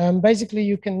 Basically,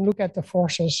 you can look at the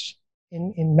forces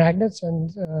in magnets, and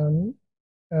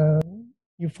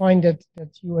you find that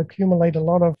you accumulate a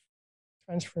lot of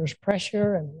transverse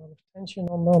pressure and a lot of tension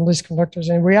on these conductors.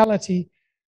 In reality,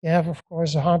 you have, of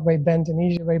course, a hard way bend and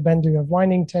easy way bend. You have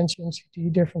winding tensions,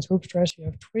 CTE difference, hoop stress, you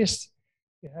have twist,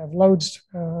 you have loads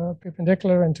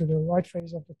perpendicular and to the right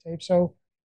phase of the tape. So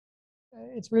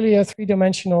it's really a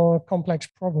three-dimensional complex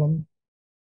problem.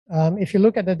 If you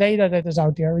look at the data that is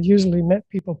out there, usually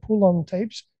people pull on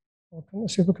tapes or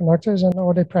superconductors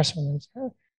or they press on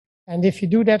it. And if you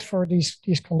do that for these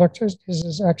conductors, this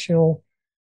is actual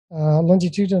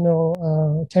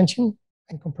longitudinal tension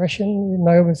and compression.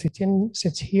 Niobium tin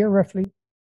sits here roughly.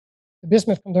 The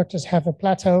bismuth conductors have a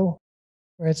plateau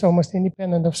where it's almost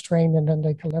independent of strain, and then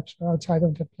they collapse outside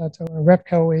of the plateau. And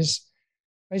Repco is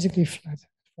basically flat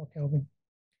at 4 Kelvin.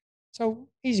 So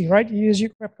easy, right? You use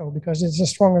your Repco because it's the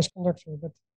strongest conductor.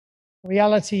 But in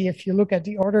reality, if you look at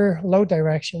the other load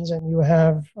directions and you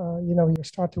have, you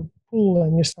start to pull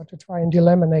and you start to try and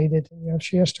delaminate it and you have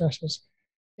shear stresses,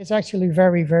 it's actually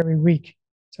very, very weak.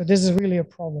 So this is really a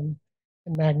problem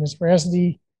in magnets, whereas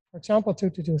for example,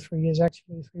 2223 is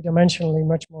actually three-dimensionally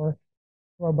much more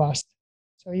robust.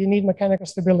 So you need mechanical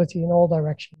stability in all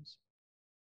directions.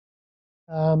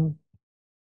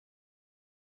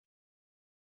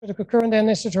 Critical current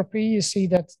anisotropy, you see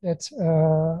that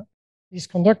these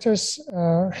conductors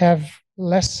have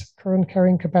less current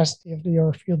carrying capacity if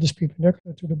your field is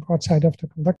perpendicular to the broadside of the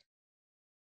conductor.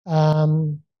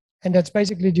 And that's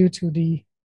basically due to the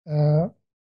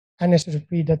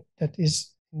anisotropy that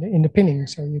is in the pinning.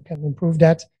 So you can improve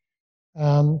that.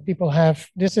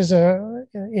 This is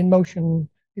in motion,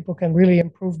 people can really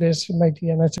improve this and make the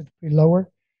anisotropy lower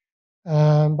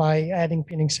by adding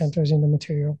pinning centers in the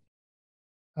material.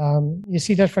 You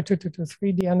see that for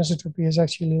 2223, the anisotropy is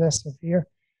actually less severe.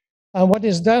 What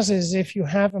this does is if you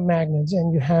have a magnet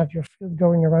and you have your field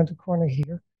going around the corner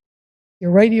here,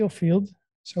 your radial field,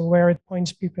 so where it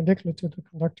points perpendicular to the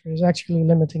conductor, is actually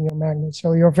limiting your magnet.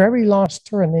 So your very last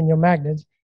turn in your magnet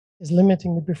is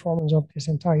limiting the performance of this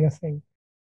entire thing.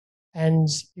 And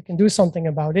you can do something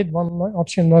about it. One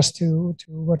option was to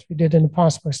what we did in the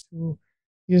past was to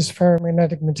use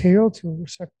ferromagnetic material to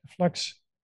suck the flux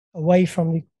away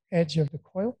from the edge of the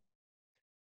coil.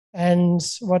 And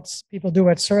what people do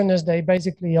at CERN is they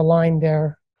basically align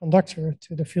their conductor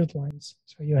to the field lines.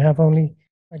 So you have only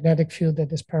magnetic field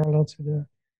that is parallel to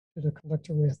the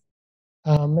conductor width.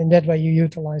 In that way, you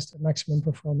utilize the maximum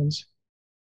performance.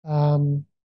 I'll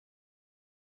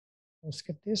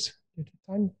skip this due to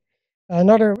time.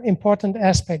 Another important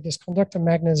aspect is conductor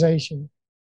magnetization.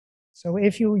 So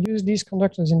if you use these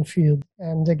conductors in field,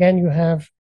 and again, you have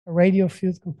a radial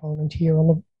field component here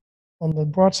on the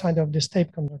broadside of this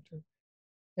tape conductor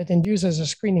that induces a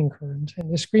screening current. And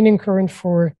the screening current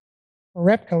for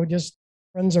Repco just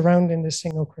runs around in this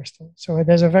single crystal. So it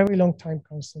has a very long time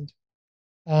constant.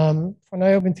 For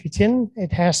niobium tin,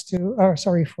 it has to,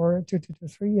 for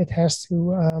 2223, it has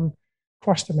to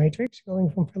cross the matrix going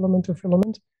from filament to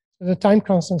filament. So the time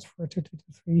constants for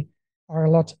 2223 are a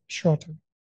lot shorter.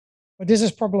 But this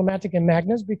is problematic in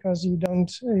magnets because you don't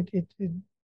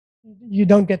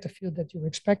get the field that you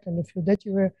expect, and the field that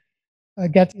you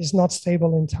get is not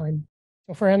stable in time.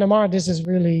 So for NMR, this is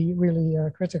really, really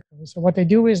critical. So what they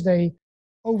do is they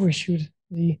overshoot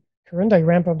the current. They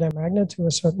ramp up their magnet to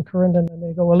a certain current, and then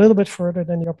they go a little bit further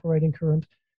than the operating current,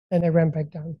 and they ramp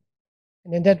back down.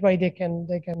 And in that way, they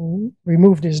can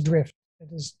remove this drift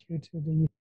that is due to the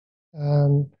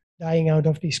dying out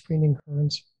of these screening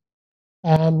currents.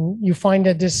 You find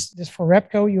that this for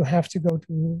Repco, you have to go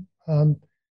to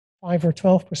 5 or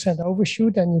 12%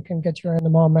 overshoot, and you can get your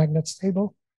NMR magnet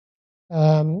stable.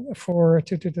 For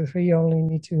 2223, you only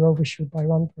need to overshoot by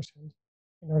 1%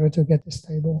 in order to get this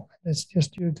stable. That's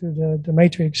just due to the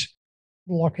matrix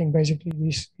blocking basically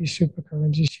these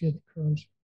supercurrents, these shielded currents.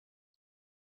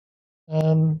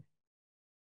 How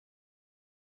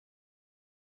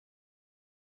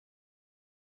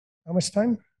much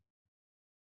time?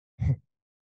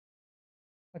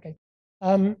 Okay.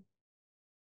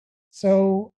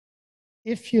 So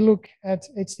if you look at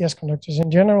HDS conductors in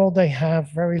general, they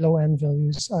have very low N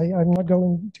values. I'm not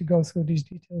going to go through these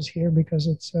details here because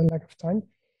it's a lack of time.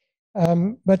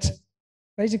 But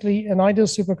basically, an ideal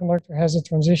superconductor has a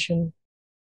transition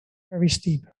very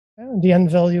steep. The N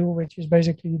value, which is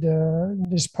basically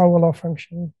this power law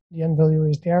function, the N value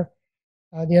is there.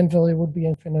 The N value would be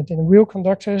infinite. In real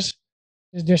conductors,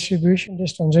 this distribution,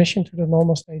 this transition to the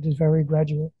normal state is very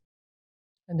gradual.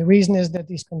 And the reason is that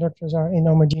these conductors are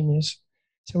inhomogeneous.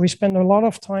 So we spend a lot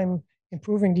of time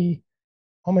improving the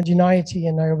homogeneity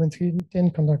in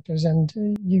niobium-310 conductors. And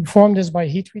you form this by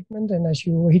heat treatment. And as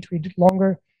you heat treat it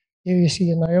longer, here you see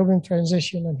a niobium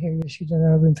transition, and here you see the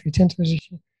niobium-310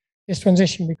 transition. This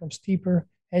transition becomes steeper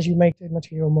as you make the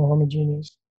material more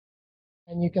homogeneous.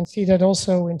 And you can see that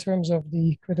also in terms of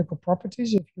the critical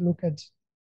properties. If you look at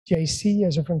JC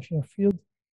as a function of field,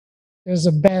 there's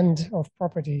a band of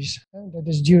properties that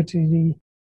is due to the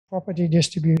property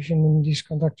distribution in these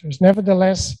conductors.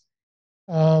 Nevertheless,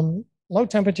 low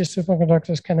temperature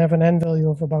superconductors can have an N value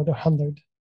of about 100.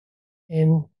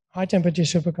 In high temperature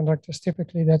superconductors,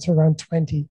 typically that's around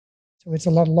 20. So it's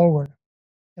a lot lower.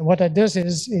 And what that does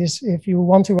is if you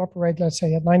want to operate, let's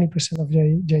say, at 90% of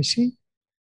JC,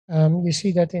 you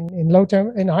see that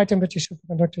in high temperature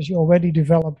superconductors, you already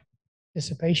develop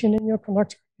dissipation in your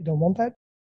conductor. You don't want that.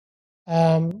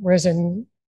 Whereas in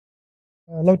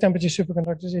low temperature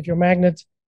superconductors, if your magnet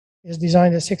is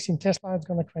designed at 16 Tesla, it's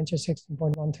going to quench at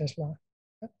 16.1 Tesla.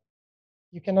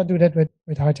 You cannot do that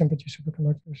with high temperature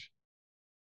superconductors.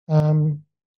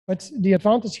 But the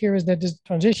advantage here is that this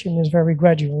transition is very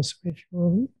gradual. So if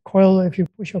you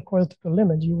push your coil to the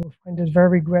limit, you will find this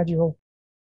very gradual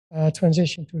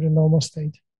transition to the normal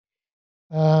state.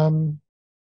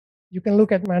 You can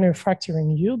look at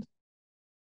manufacturing yield.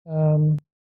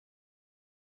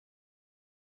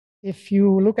 If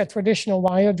you look at traditional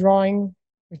wire drawing,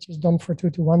 which is done for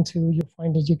 2212, you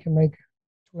find that you can make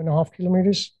 2.5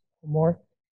 kilometers or more.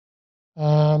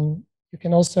 You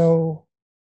can also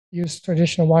use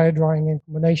traditional wire drawing in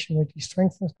combination with these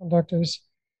strengthened conductors.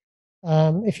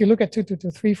 If you look at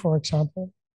 2223, for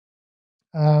example,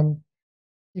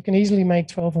 you can easily make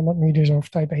 1200 meters of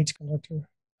type H conductor.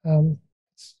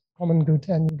 It's common good,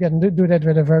 and you can do that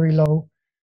with a very low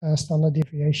standard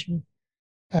deviation.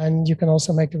 And you can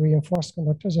also make the reinforced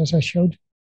conductors, as I showed.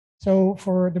 So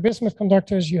for the bismuth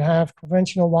conductors, you have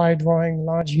conventional wire drawing,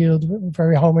 large yield,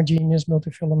 very homogeneous,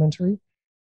 multifilamentary,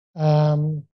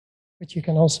 which you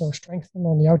can also strengthen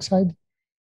on the outside.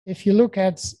 If you look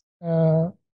at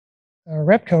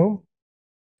Repco,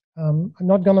 I'm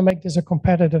not going to make this a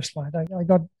competitive slide. I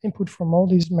got input from all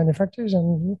these manufacturers,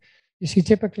 and you see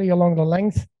typically along the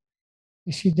length,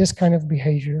 you see this kind of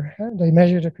behavior. They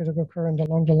measure the critical current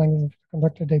along the length of the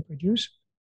conductor they produce.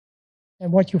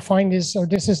 And what you find is, so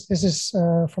this is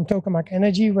from Tokamak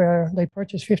Energy, where they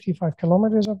purchased 55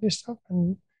 kilometers of this stuff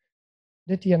and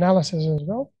did the analysis as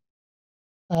well.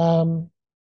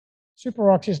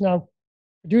 Superox is now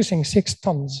producing 6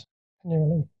 tons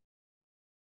annually.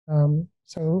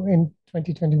 So in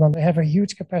 2021, they have a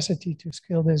huge capacity to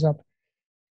scale this up.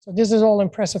 So this is all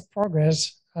impressive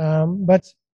progress,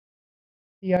 but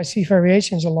the IC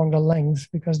variations along the length,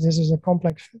 because this is a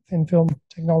complex thin film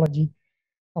technology,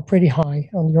 are pretty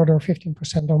high, on the order of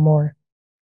 15% or more.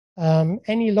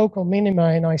 Any local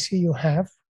minima in IC you have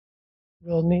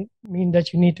will mean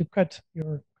that you need to cut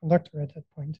your conductor at that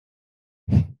point.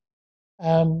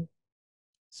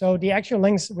 So the actual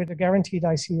lengths with the guaranteed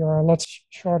IC are a lot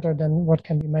shorter than what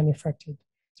can be manufactured.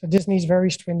 So this needs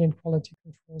very stringent quality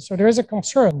control. So there is a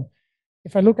concern.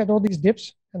 If I look at all these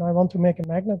dips and I want to make a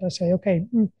magnet, I say, okay,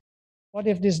 what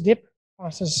if this dip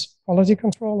passes quality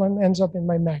control and ends up in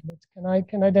my magnet.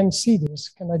 Can I then see this?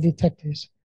 Can I detect this?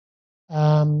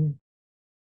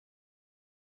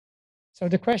 So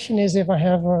the question is, if I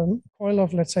have a coil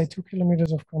of, let's say, 2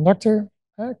 kilometers of conductor,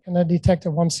 can I detect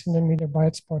a 1 centimeter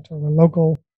bias spot or a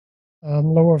local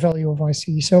lower value of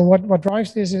IC? So what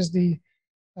drives this is the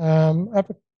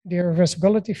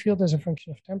irreversibility field as a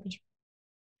function of temperature.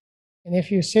 And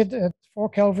if you sit at 4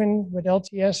 Kelvin with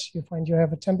LTS, you find you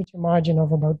have a temperature margin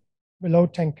of about below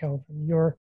 10 Kelvin.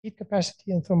 Your heat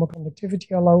capacity and thermal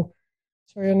conductivity are low.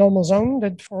 So your normal zone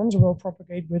that forms will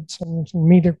propagate with some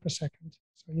meter per second.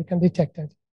 So you can detect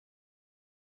that.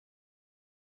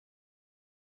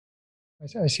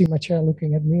 I see my chair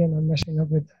looking at me and I'm messing up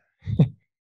with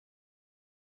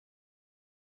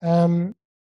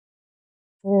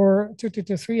for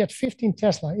 2223 at 15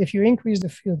 Tesla, if you increase the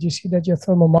field, you see that your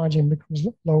thermal margin becomes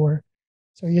lower.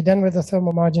 So you're then with a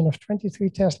thermal margin of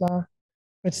 23 Tesla,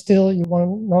 but still you are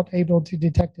not able to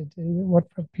detect it. What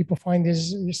people find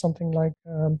is something like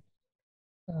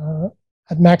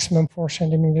at maximum 4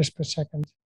 centimeters per second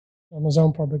on the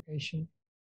zone propagation.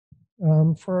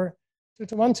 For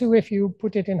 2212, if you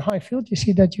put it in high field, you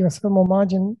see that your thermal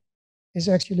margin is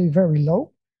actually very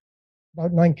low,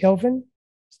 about 9 Kelvin.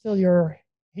 Still your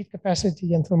heat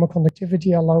capacity and thermal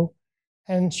conductivity are low.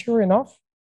 And sure enough,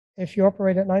 if you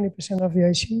operate at 90% of the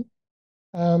AC,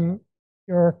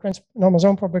 your normal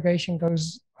zone propagation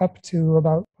goes up to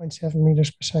about 0.7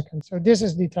 meters per second. So this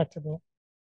is detectable.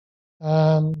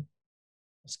 I'll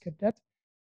skip that.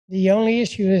 The only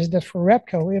issue is that for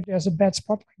Repco, if there's a bad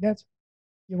spot like that,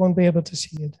 you won't be able to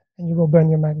see it and you will burn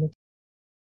your magnet.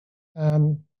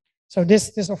 So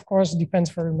this of course depends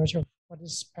very much on what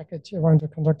is packaged around the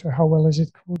conductor, how well is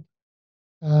it cooled.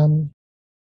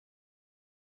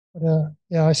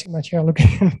 Yeah, I see my chair looking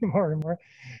at me more and more.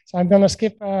 So I'm gonna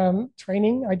skip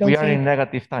training. I don't We are in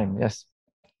negative time, yes.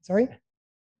 Sorry?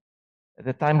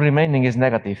 The time remaining is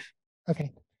negative.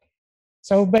 Okay.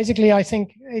 So basically, I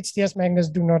think HDS magnets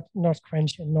do not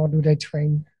quench and nor do they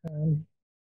train.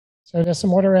 So there's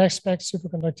some other aspects,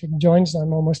 superconducting joints.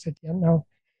 I'm almost at the end now.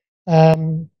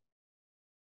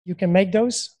 You can make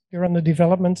those. You're under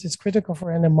development. It's critical for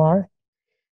NMR.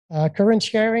 Current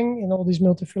sharing in all these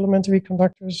multifilamentary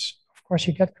conductors, of course,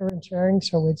 you get current sharing.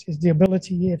 So it's the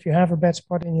ability, if you have a bad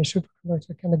spot in your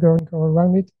superconductor, can go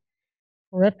around it.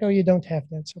 For EPCO, you don't have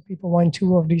that. So people wind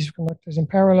 2 of these conductors in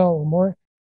parallel or more,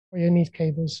 or you need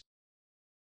cables.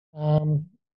 I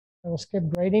will skip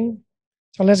grading.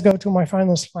 So let's go to my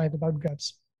final slide about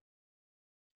guts.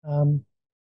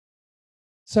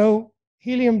 So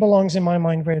helium belongs in my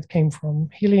mind where it came from.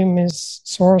 Helium is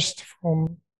sourced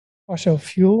from fossil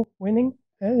fuel winning.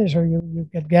 So you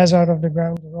get gas out of the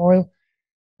ground or oil.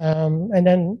 And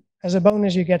then as a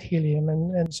bonus, you get helium.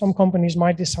 And some companies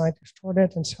might decide to store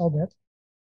that and sell that.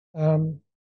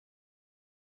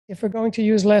 If we're going to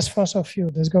use less fossil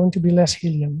fuel, there's going to be less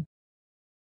helium.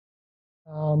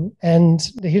 And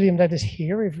the helium that is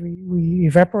here, if we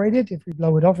evaporate it, if we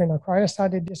blow it off in a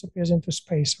cryostat, it disappears into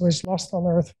space. So it's lost on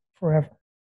Earth forever.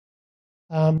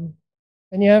 And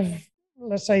you have,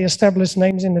 let's say, established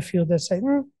names in the field that say,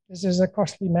 this is a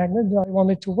costly magnet, I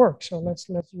want it to work. So let's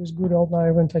use good old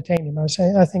iron titanium.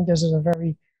 I think this is a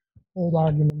very old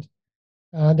argument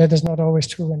that is not always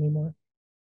true anymore.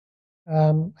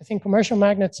 I think commercial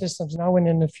magnet systems now and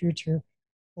in the future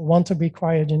will want to be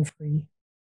cryogen-free,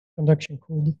 conduction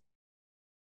cooled.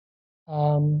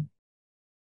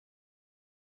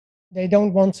 They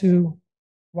don't want to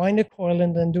wind a coil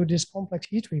and then do this complex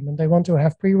heat treatment. They want to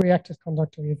have pre-reacted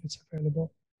conductor if it's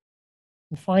available.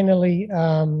 And finally,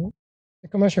 the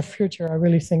commercial future, I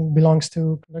really think, belongs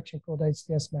to conduction cooled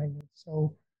HDS magnets.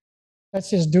 So let's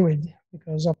just do it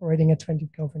because operating at 20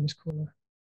 Kelvin is cooler.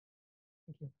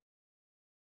 Thank you.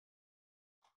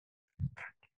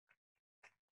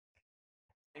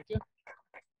 Thank you.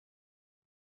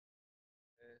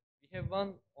 We have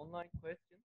one online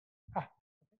question.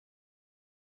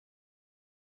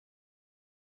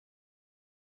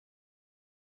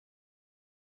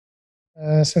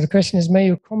 So the question is, may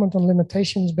you comment on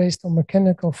limitations based on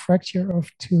mechanical fracture of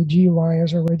 2 G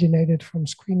wires originated from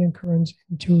screening currents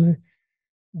into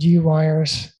G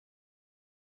wires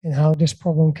and how this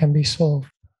problem can be solved?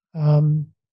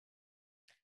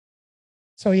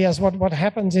 So yes, what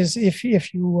happens is if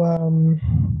you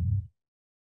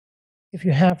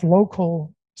have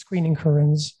local screening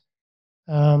currents,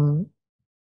 and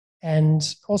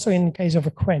also in case of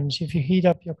a quench, if you heat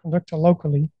up your conductor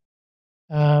locally,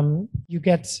 you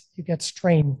get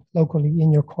strain locally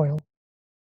in your coil,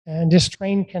 and this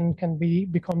strain can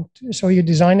become. So you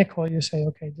design a coil, you say,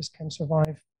 okay, this can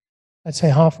survive, let's say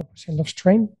 0.5% of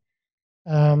strain.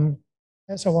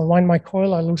 And so I wind my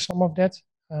coil, I lose some of that.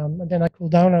 And then I cool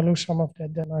down, I lose some of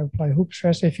that. Then I apply hoop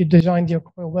stress. If you designed your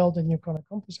coil well, then you're going to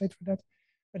compensate for that.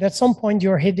 But at some point,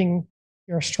 you're hitting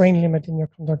your strain limit in your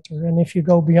conductor. And if you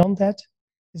go beyond that,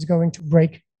 it's going to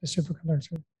break the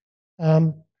superconductor.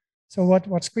 So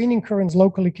what screening currents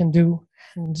locally can do,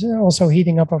 and also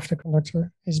heating up of the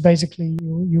conductor, is basically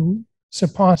you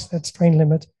surpass that strain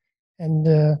limit, and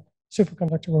the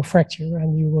superconductor will fracture,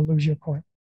 and you will lose your coil.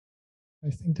 I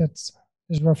think that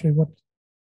is roughly what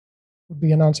would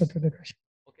be an answer to the question.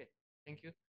 Okay, thank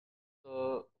you.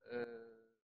 So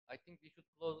I think we should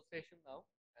close the session now.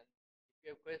 And if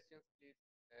you have questions, please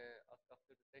ask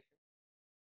after the session.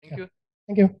 Thank you.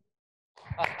 Thank you.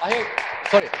 I have,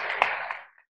 sorry.